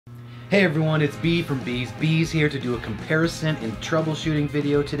Hey everyone, it's B from Beez Beez here to do a comparison and troubleshooting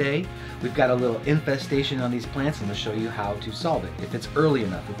video today. We've got a little infestation on these plants and I'm going to show you how to solve it, if it's early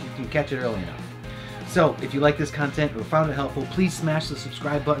enough, if you can catch it early enough. So, if you like this content or found it helpful, please smash the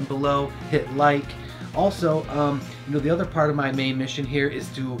subscribe button below, hit like. Also, the other part of my main mission here is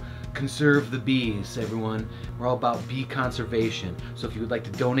to conserve the bees, everyone. We're all about bee conservation. So if you would like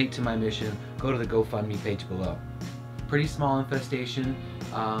to donate to my mission, go to the GoFundMe page below. Pretty small infestation,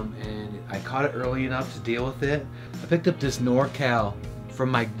 and I caught it early enough to deal with it. I picked up this NorCal from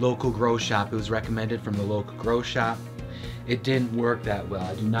my local grow shop. It was recommended from the local grow shop. It didn't work that well.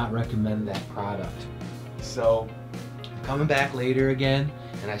 I do not recommend that product. So, coming back later again,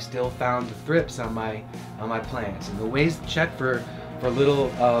 and I still found the thrips on my plants. And the ways to check for little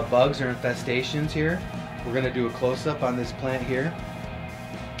bugs or infestations here, we're gonna do a close-up on this plant here,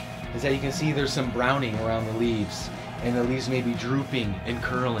 is that you can see there's some browning around the leaves, and the leaves may be drooping and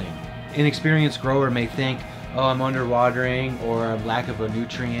curling. Inexperienced grower may think, oh, I'm underwatering, or a lack of a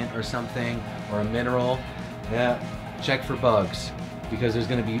nutrient or something, or a mineral. Yeah, check for bugs, because there's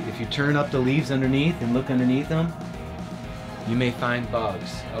gonna be, if you turn up the leaves underneath and look underneath them, you may find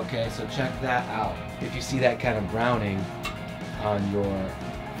bugs. Okay, so check that out. If you see that kind of browning on your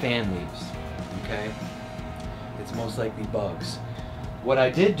fan leaves, okay, it's most likely bugs. What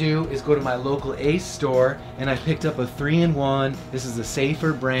I did do is go to my local Ace store and I picked up a 3-in-1. This is a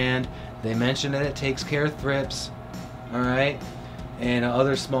safer brand. They mentioned that it takes care of thrips, all right, and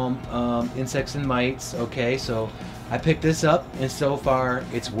other small insects and mites. Okay, so I picked this up and so far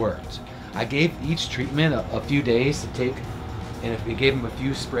it's worked. I gave each treatment a few days to take, and if we gave them a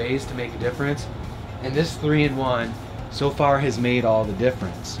few sprays to make a difference, and this 3-in-1 so far has made all the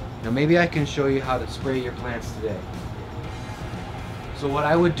difference. Now maybe I can show you how to spray your plants today. So what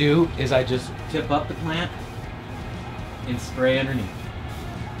I would do is I just tip up the plant and spray underneath.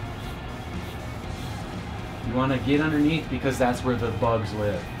 You want to get underneath because that's where the bugs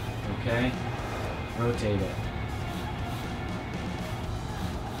live, okay? Rotate it.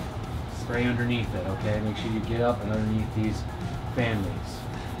 Spray underneath it, okay? Make sure you get up and underneath these fan leaves.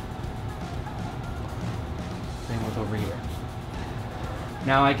 Same with over here.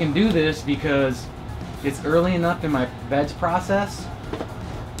 Now I can do this because it's early enough in my veg process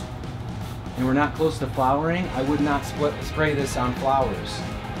and we're not close to flowering. I would not spray this on flowers,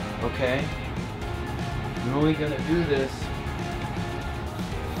 okay? I'm only gonna do this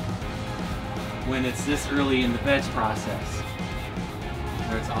when it's this early in the veg process,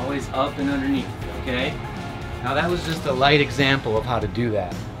 where it's always up and underneath, okay? Now that was just a light example of how to do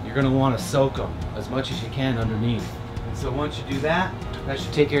that. You're gonna wanna soak them as much as you can underneath. And so once you do that, that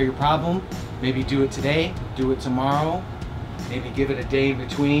should take care of your problem. Maybe do it today, do it tomorrow, maybe give it a day in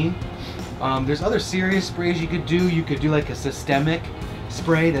between. There's other serious sprays you could do. You could do like a systemic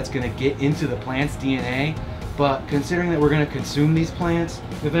spray that's gonna get into the plant's DNA. But considering that we're gonna consume these plants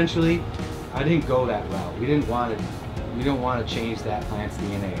eventually, I didn't go that route. We don't want to change that plant's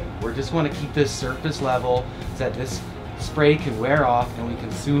DNA. We just want to keep this surface level so that this spray can wear off and we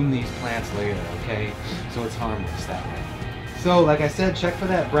consume these plants later, okay? So it's harmless that way. So like I said, check for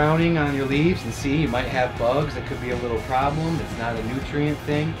that browning on your leaves and see, you might have bugs. It could be a little problem. It's not a nutrient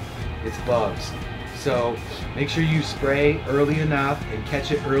thing, it's bugs. So make sure you spray early enough and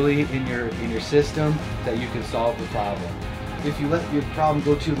catch it early in your system that you can solve the problem. If you let your problem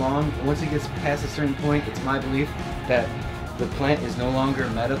go too long, once it gets past a certain point, it's my belief that the plant is no longer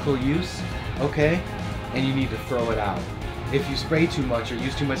medical use, okay? And you need to throw it out. If you spray too much or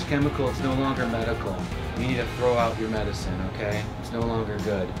use too much chemical, it's no longer medical. You need to throw out your medicine, okay? It's no longer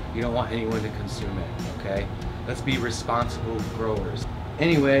good. You don't want anyone to consume it, okay? Let's be responsible growers.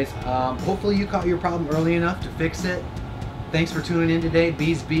 Anyways, hopefully you caught your problem early enough to fix it. Thanks for tuning in today.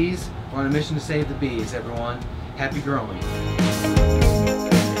 Beez Beez. We're on a mission to save the bees, everyone. Happy growing.